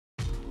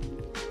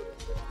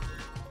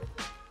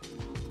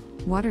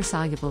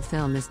Water-soluble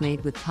film is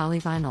made with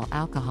polyvinyl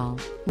alcohol,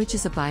 which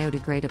is a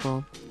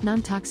biodegradable,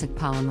 non-toxic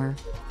polymer.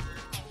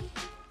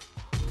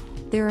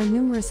 There are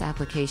numerous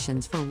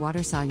applications for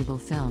water-soluble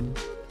film,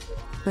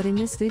 but in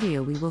this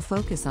video we will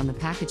focus on the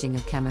packaging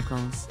of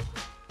chemicals.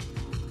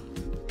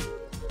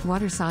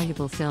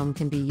 Water-soluble film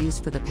can be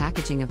used for the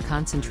packaging of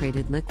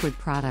concentrated liquid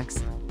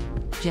products,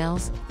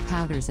 gels,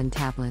 powders and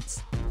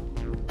tablets.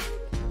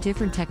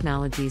 Different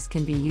technologies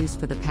can be used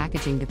for the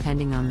packaging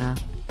depending on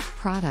the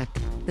product,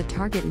 the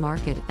target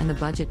market and the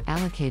budget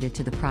allocated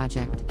to the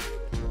project.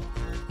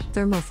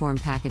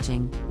 Thermoform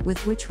packaging,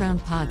 with which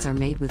round pods are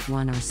made with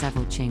one or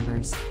several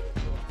chambers.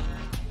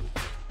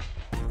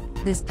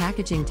 This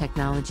packaging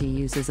technology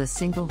uses a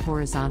single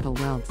horizontal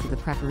weld for the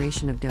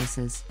preparation of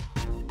doses.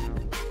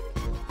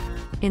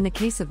 In the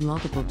case of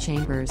multiple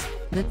chambers,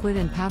 liquid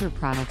and powder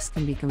products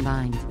can be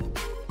combined.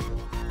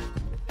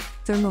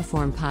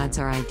 Thermoform pods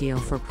are ideal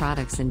for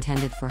products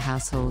intended for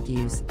household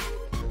use,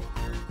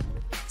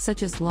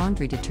 such as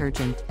laundry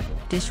detergent,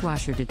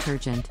 dishwasher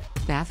detergent,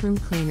 bathroom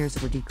cleaners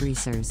or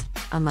degreasers,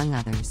 among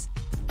others.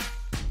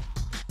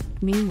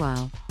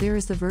 Meanwhile, there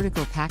is the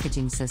vertical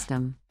packaging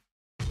system.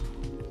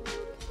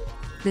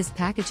 This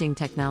packaging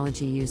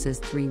technology uses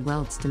 3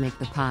 welds to make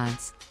the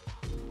pods.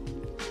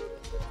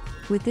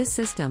 With this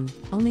system,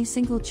 only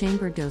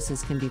single-chamber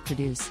doses can be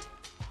produced.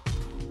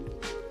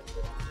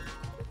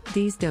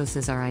 These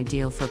doses are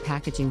ideal for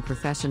packaging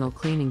professional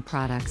cleaning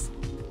products,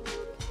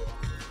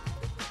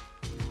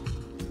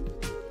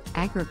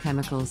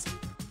 agrochemicals,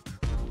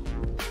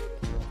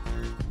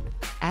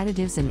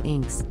 additives and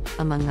inks,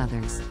 among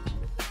others.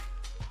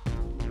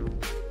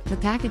 The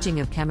packaging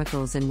of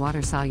chemicals in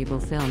water-soluble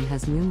film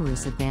has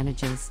numerous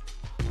advantages.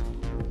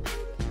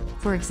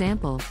 For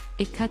example,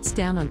 it cuts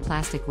down on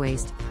plastic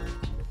waste,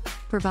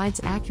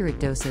 provides accurate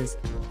doses,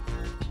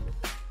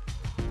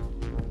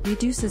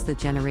 reduces the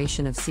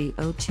generation of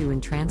CO2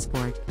 in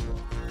transport,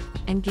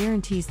 and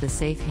guarantees the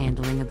safe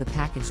handling of the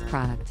packaged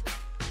product.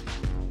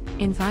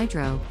 In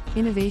vitro,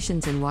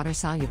 innovations in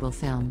water-soluble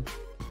film.